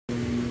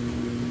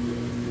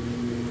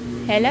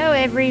Hello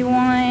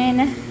everyone.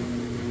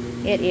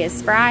 It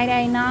is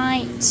Friday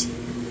night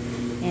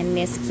and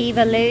Miss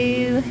Keeva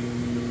Lou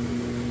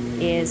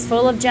is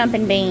full of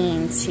jumping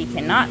beans. She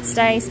cannot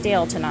stay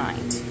still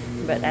tonight,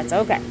 but that's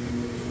okay.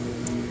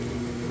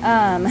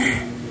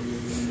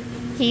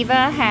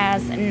 Keeva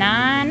has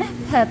 9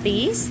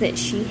 puppies that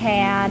she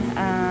had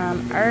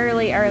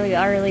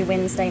early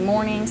Wednesday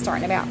morning,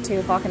 starting about 2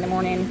 o'clock in the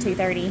morning,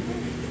 2:30.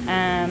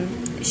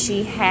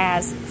 She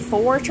has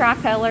 4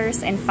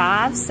 tricolors and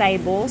 5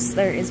 sables.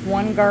 There is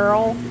 1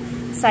 girl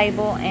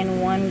sable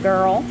and 1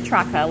 girl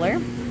tricolor.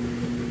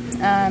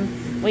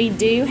 We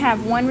do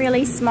have 1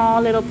 really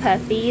small little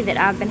puppy that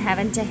I've been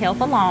having to help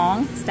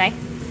along. Stay.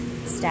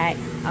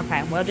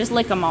 Okay, well, just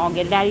lick them all.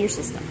 Get it out of your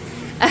system.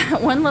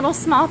 1 little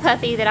small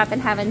puppy that I've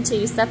been having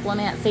to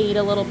supplement feed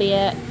a little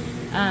bit.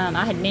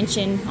 I had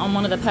mentioned on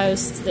one of the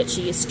posts that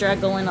she is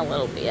struggling a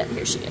little bit.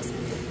 Here she is.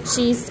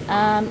 She's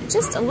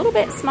just a little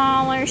bit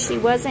smaller. She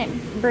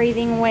wasn't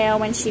breathing well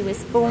when she was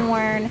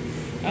born,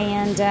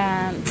 and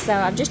so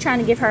I'm just trying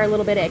to give her a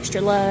little bit of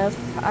extra love.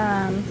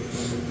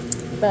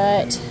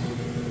 But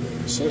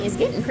she is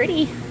getting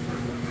pretty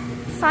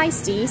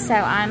feisty, so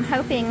I'm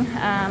hoping,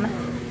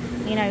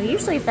 you know,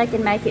 usually if they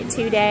can make it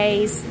 2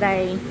 days,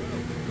 they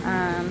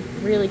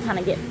really kind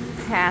of get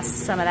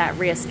past some of that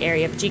risk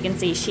area. But you can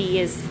see she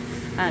is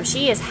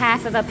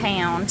half of a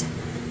pound,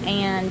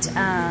 and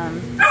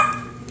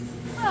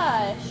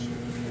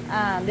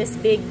this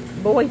big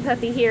boy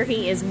puppy here,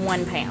 he is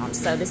 1 pound.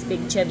 So this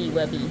big chubby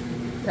wubby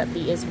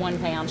puppy is 1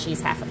 pound. She's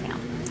half a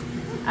pound.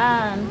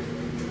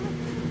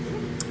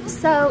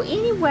 So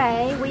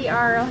anyway, we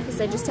are, like I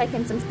said, just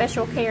taking some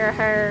special care of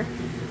her,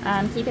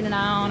 keeping an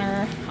eye on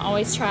her.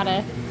 Always try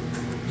to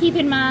keep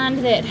in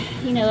mind that,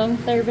 you know,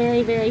 they're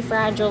very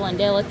fragile and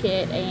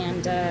delicate,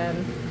 and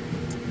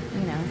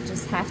you know,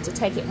 just have to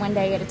take it one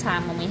day at a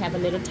time when we have a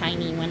little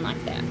tiny one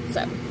like that.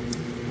 So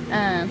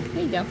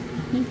here you go.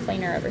 Let me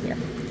clean her over here.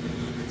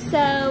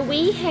 So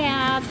we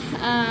have,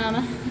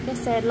 like I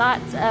said,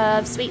 lots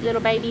of sweet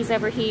little babies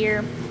over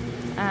here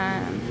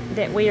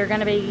that we are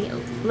going to be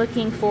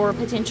looking for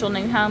potential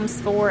new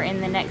homes for in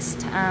the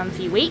next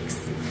few weeks.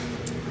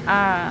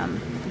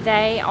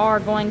 They are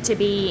going to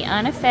be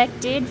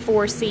unaffected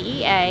for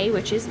CEA,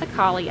 which is the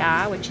Collie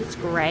eye, which is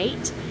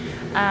great.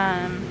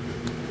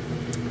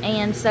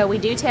 And so we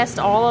do test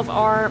all of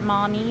our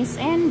mommies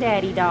and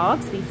daddy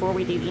dogs before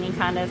we do any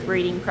kind of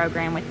breeding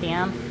program with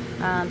them.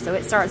 So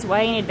it starts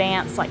way in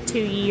advance, like 2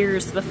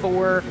 years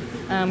before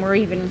we're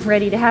even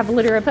ready to have a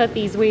litter of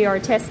puppies. We are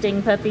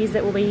testing puppies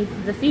that will be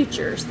the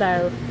future.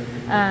 So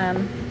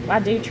I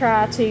do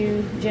try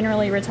to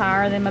generally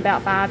retire them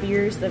about 5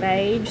 years of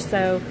age.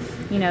 So,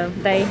 you know,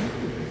 they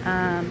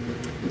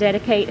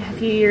dedicate a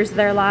few years of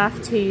their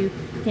life to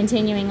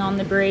continuing on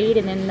the breed,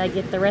 and then they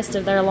get the rest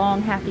of their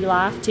long, happy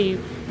life to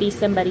be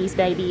somebody's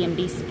baby and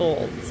be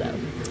spoiled. So,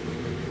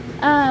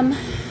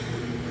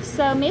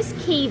 so Miss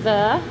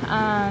Keeva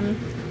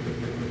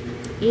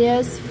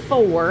is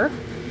 4.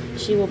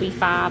 She will be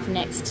 5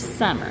 next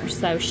summer.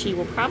 So she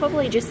will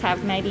probably just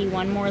have maybe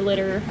 1 more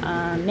litter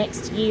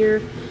next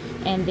year,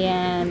 and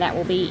then that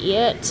will be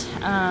it.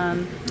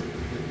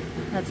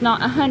 That's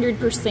not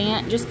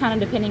 100%, just kind of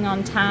depending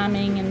on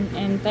timing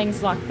and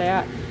things like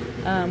that.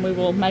 We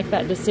will make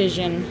that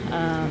decision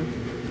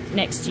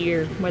next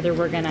year, whether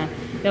we're going to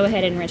go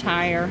ahead and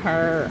retire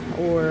her,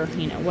 or,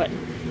 you know, what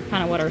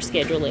our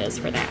schedule is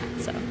for that.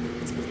 So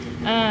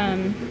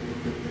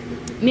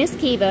Miss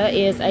Keeva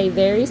is a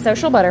very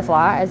social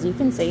butterfly. As you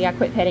can see, I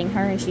quit petting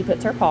her and she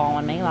puts her paw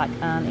on me like,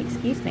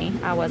 excuse me,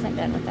 I wasn't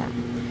done with that.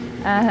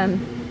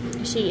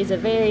 She is a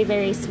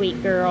very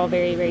sweet girl,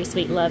 very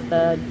sweet love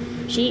bug.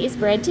 She is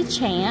bred to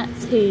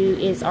Chance, who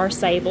is our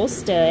sable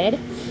stud.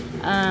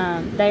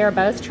 They are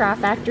both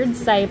trifactored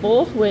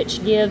sable,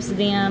 which gives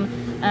them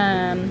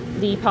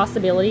the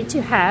possibility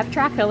to have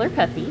tricolor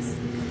puppies.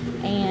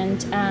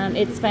 And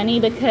it's funny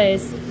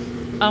because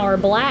our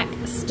black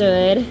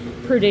stud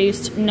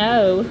produced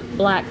no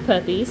black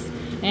puppies,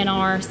 and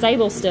our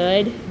sable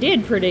stud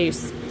did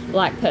produce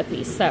black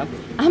puppies. So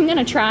I'm going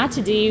to try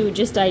to do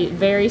just a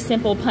very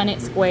simple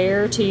Punnett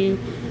square to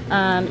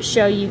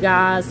show you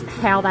guys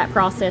how that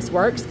process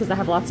works, because I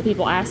have lots of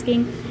people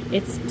asking.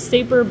 It's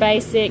super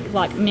basic,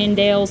 like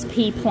Mendel's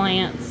pea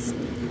plants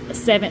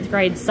 7th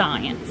grade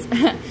science.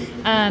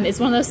 It's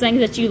one of those things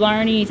that you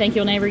learn and you think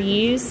you'll never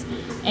use,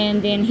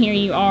 and then here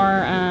you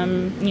are,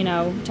 you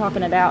know,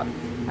 talking about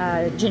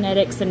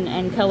genetics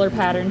and color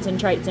patterns and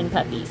traits in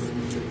puppies.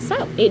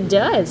 So it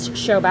does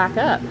show back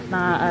up.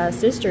 My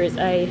sister is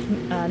a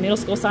middle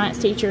school science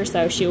teacher,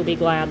 so she will be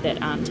glad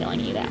that I'm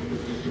telling you that.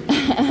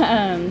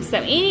 So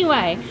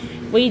anyway,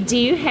 we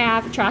do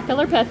have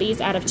tricolor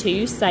puppies out of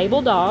 2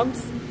 sable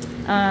dogs,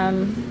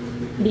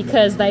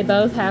 because they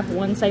both have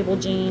 1 sable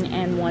gene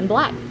and 1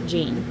 black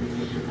gene.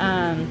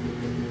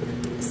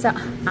 So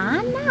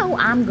I know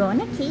I'm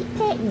gonna keep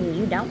petting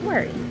you, don't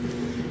worry.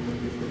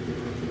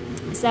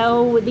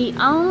 So the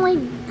only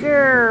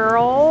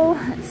girl,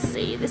 let's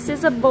see, this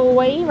is a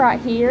boy right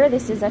here.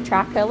 This is a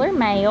tricolor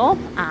male.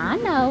 I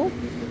know.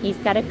 He's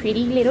got a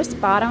pretty little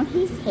spot on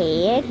his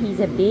head. He's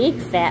a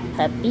big fat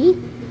puppy.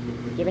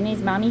 Giving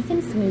his mommy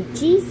some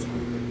smoochies.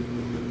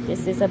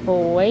 This is a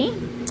boy.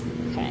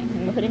 Okay, I'm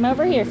gonna put him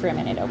over here for a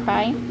minute,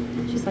 okay?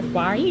 She's like,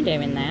 why are you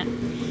doing that?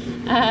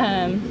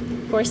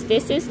 Of course,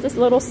 this is this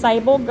little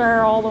sable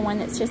girl, the one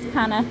that's just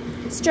kind of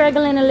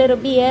struggling a little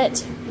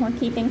bit. We're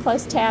keeping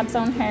close tabs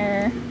on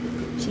her.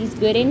 She's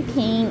good in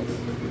pink.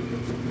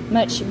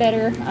 Much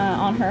better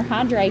on her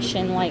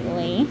hydration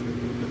lately,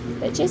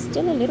 but just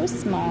still a little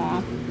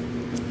small.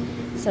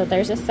 So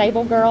there's a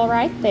sable girl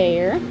right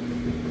there.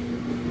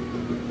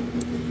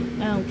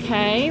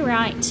 Okay,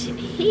 right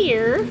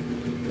here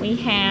we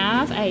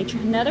have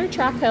another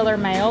tricolor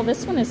male.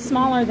 This one is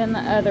smaller than the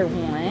other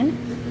one.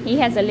 He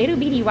has a little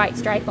bitty white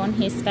stripe on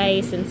his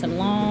face and some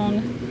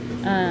long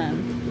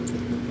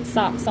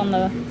socks on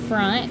the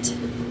front.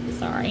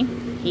 Sorry,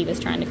 he was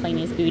trying to clean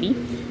his booty.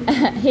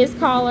 His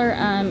collar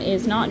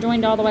is not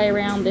joined all the way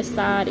around. This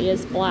side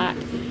is black,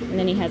 and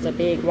then he has a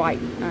big white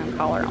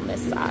collar on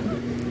this side.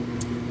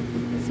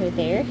 So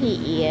there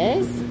he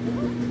is.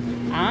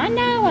 I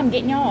know, I'm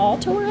getting y'all all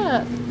tore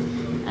up.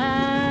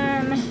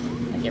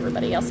 Like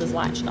everybody else is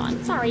latched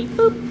on. Sorry,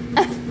 boop.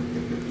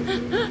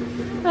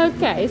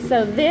 Okay,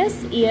 so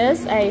this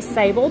is a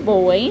sable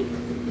boy.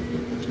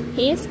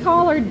 His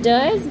collar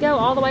does go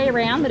all the way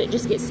around, but it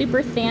just gets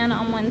super thin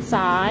on one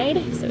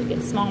side. So it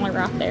gets smaller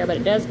right there, but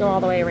it does go all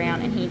the way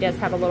around, and he does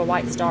have a little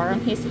white star on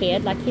his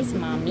head like his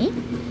mommy.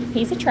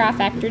 He's a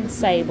trifactored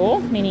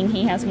sable, meaning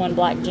he has one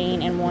black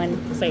gene and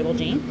one sable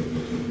gene.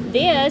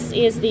 This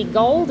is the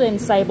golden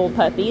sable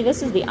puppy.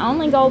 This is the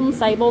only golden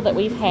sable that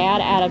we've had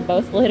out of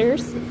both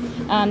litters.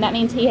 That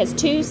means he has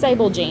 2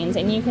 sable genes,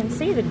 and you can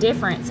see the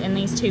difference in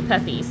these 2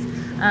 puppies.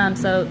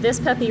 So this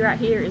puppy right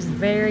here is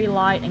very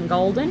light and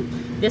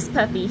golden. This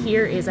puppy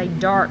here is a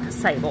dark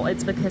sable.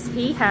 It's because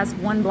he has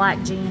one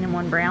black gene and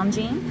one brown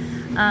gene.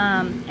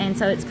 And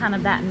so it's kind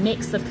of that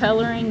mix of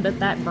coloring, but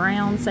that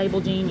brown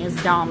sable gene is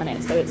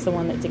dominant. So it's the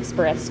one that's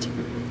expressed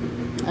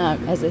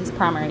as his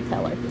primary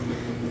color.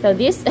 So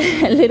this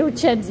little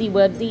chubsy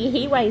wubsy,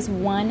 he weighs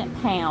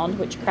 1 pound,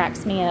 which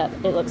cracks me up.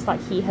 It looks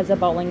like he has a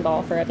bowling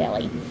ball for a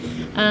belly.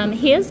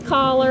 His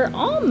collar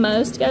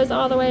almost goes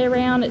all the way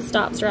around. It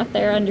stops right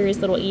there under his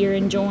little ear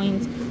and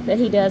joins, but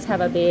he does have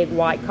a big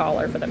white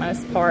collar for the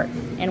most part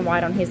and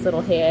white on his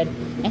little head.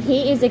 And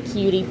he is a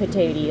cutie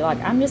patootie. Like,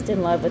 I'm just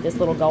in love with this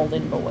little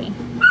golden boy.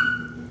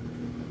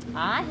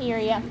 I hear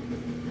ya.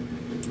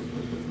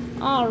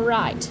 All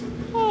right.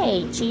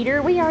 Hey,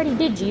 cheater, we already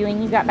did you,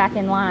 and you got back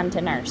in line to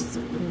nurse,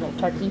 you little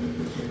turkey.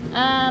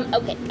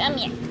 Okay, come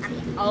here.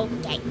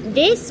 Okay,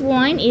 this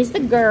one is the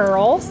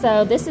girl.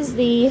 So this is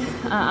the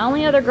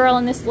only other girl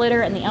in this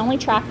litter and the only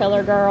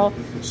tricolor girl.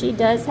 She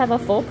does have a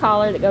full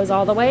collar that goes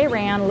all the way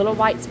around, a little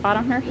white spot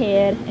on her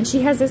head, and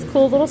she has this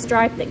cool little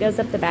stripe that goes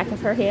up the back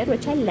of her head,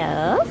 which I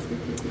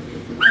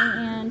love.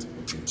 And,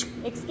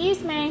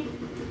 excuse me,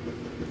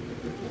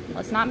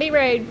 let's not be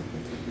rude.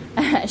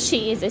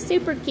 She is a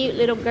super cute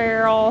little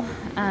girl.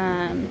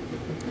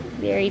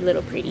 Very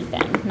little pretty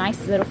thing.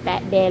 Nice little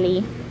fat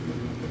belly.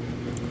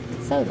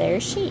 So there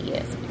she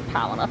is,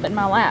 piling up in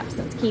my lap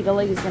since Keeva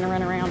Lee's gonna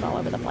run around all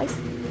over the place.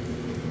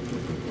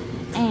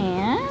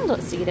 And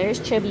let's see, there's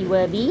Chubby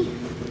Wubby.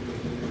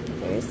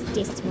 There's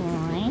this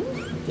one.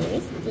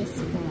 There's this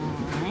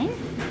one.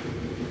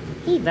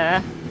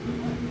 Keeva.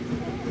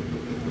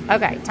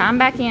 Okay, time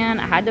back in.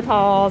 I had to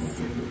pause.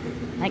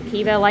 Let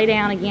Keeva lay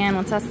down again.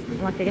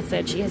 Like I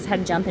said, she has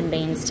had jumping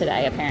beans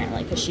today,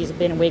 apparently, because she's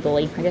been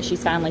wiggly. I guess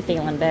she's finally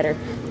feeling better.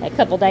 A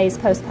couple days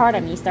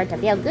postpartum, you start to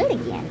feel good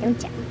again,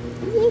 don't you?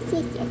 Yes,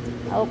 yes, yes.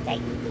 Okay.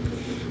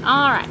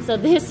 All right, so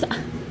this,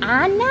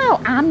 I know,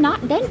 I'm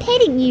not done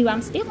petting you.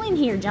 I'm still in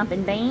here,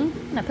 jumping bean.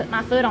 I'm going to put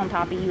my foot on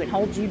top of you and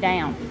hold you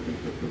down.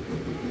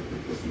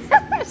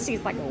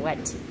 She's like,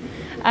 what?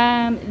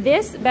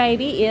 This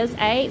baby is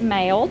a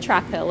male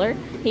tricolor.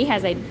 He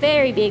has a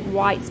very big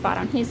white spot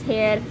on his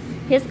head.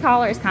 His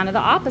collar is kind of the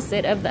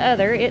opposite of the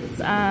other.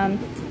 It's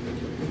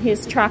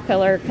his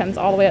tricolor comes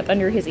all the way up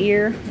under his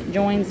ear,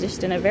 joins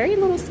just in a very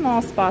little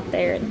small spot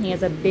there, and he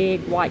has a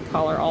big white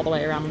collar all the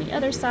way around on the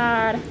other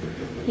side.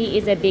 He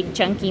is a big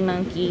chunky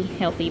monkey,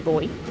 healthy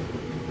boy.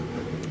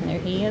 And there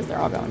he is. They're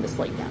all going to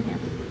sleep down here.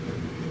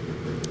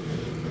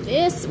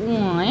 This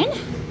one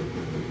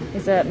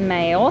is a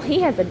male.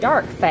 He has a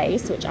dark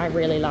face, which I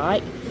really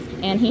like.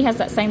 And he has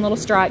that same little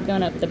stripe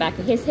going up the back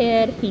of his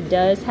head. He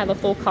does have a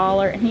full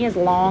collar, and he has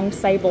long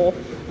sable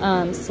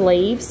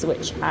sleeves,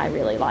 which I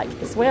really like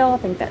as well. I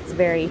think that's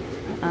very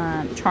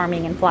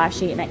charming and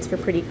flashy. It makes for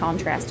pretty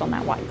contrast on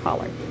that white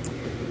collar.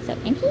 So,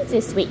 and he's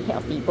a sweet,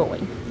 healthy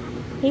boy.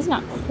 He's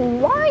not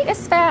quite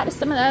as fat as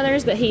some of the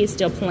others, but he is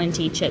still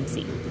plenty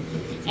chubsy.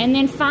 And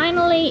then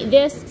finally,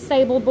 this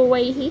sable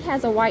boy, he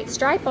has a white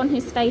stripe on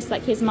his face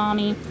like his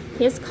mommy.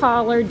 His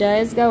collar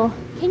does go,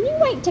 can you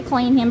wait to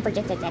clean him for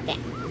just a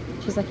second?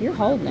 She's like, you're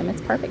holding him.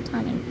 It's perfect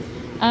timing.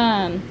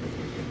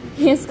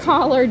 His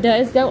collar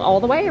does go all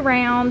the way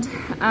around,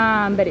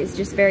 but it's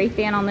just very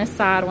thin on this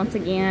side. Once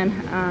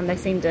again, they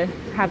seem to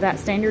have that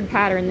standard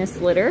pattern, this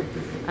litter.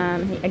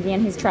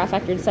 Again, he's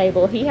trifecta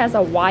disabled. He has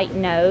a white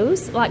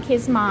nose like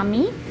his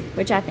mommy,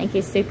 which I think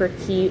is super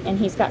cute, and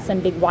he's got some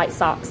big white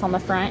socks on the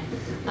front.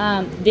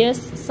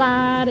 This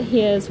side,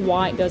 his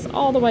white goes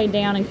all the way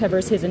down and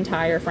covers his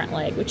entire front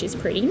leg, which is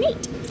pretty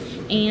neat.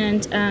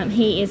 And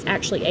he is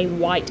actually a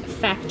white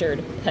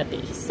factored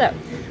puppy. So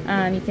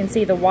you can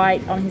see the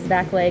white on his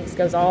back legs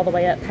goes all the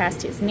way up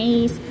past his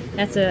knees.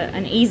 That's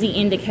an easy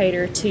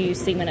indicator to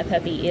see when a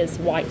puppy is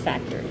white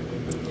factored.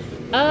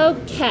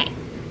 Okay,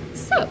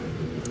 so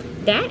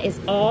that is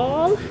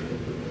all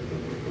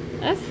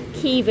of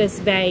Keeva's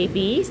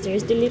babies.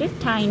 There's the little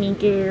tiny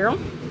girl.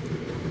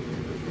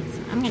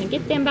 So I'm going to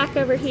get them back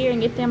over here and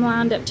get them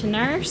lined up to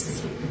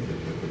nurse.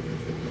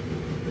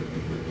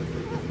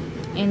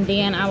 And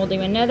then I will do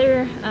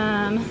another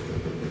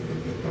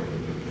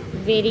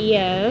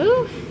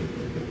video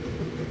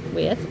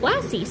with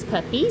Lassie's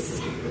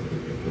puppies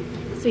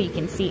so you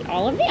can see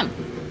all of them.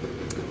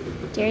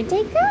 There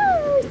they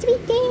go,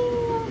 sweet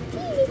girl.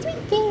 She's a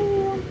sweet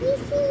girl.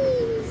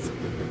 Yes.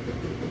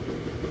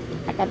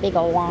 Like a big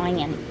old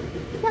lion.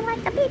 You're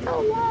like a big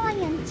old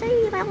lion.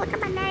 See, look at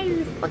my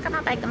nose. Look at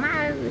my big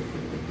nose.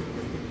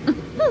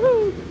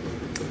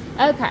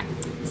 Okay.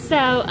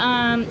 So,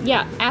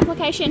 yeah,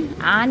 application.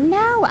 I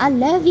know, I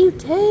love you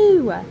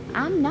too.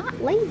 I'm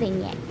not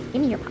leaving yet.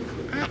 Give me your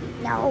paw.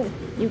 No,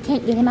 you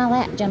can't get in my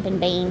lap, jumping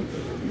bean.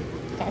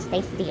 Gotta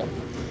stay still.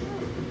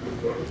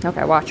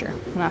 Okay, watch her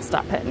when I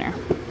stop petting her.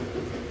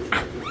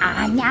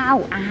 I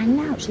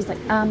know. She's like,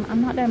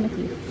 I'm not done with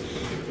you.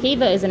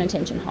 Keeva is an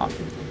attention hog.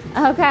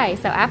 Okay,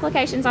 so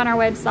applications on our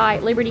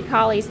website,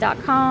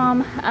 libertycollies.com.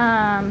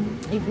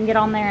 You can get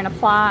on there and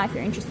apply if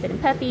you're interested in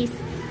puppies.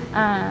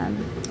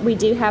 We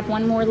do have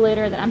one more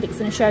litter that I'm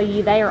fixing to show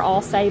you. They are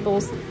all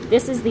sables.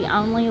 This is the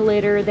only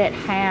litter that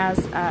has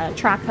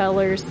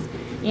tricolors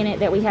in it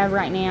that we have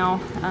right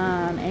now.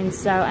 And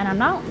I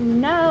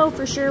don't know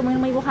for sure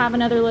when we will have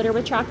another litter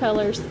with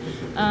tricolors.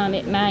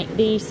 It might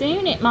be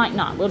soon, it might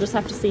not. We'll just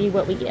have to see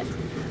what we get.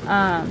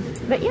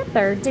 But yeah,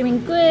 they're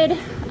doing good.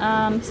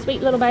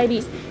 Sweet little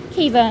babies.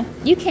 Keeva,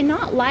 you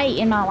cannot lay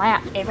in my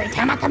lap every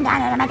time I come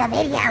down and I make a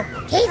video.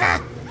 Keeva,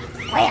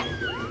 quit.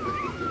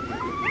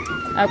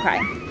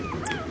 Okay.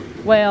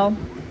 Well,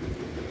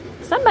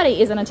 somebody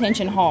is an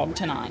attention hog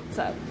tonight.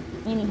 So,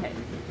 anywho,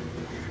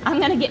 I'm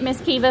going to get Miss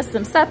Keeva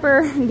some supper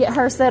and get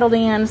her settled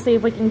in, see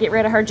if we can get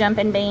rid of her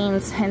jumping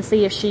beans and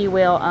see if she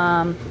will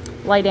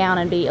lay down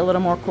and be a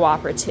little more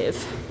cooperative.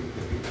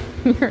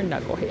 You're a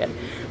knucklehead.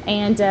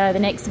 And the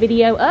next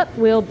video up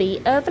will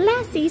be of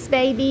Lassie's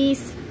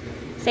babies.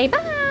 Say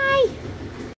bye.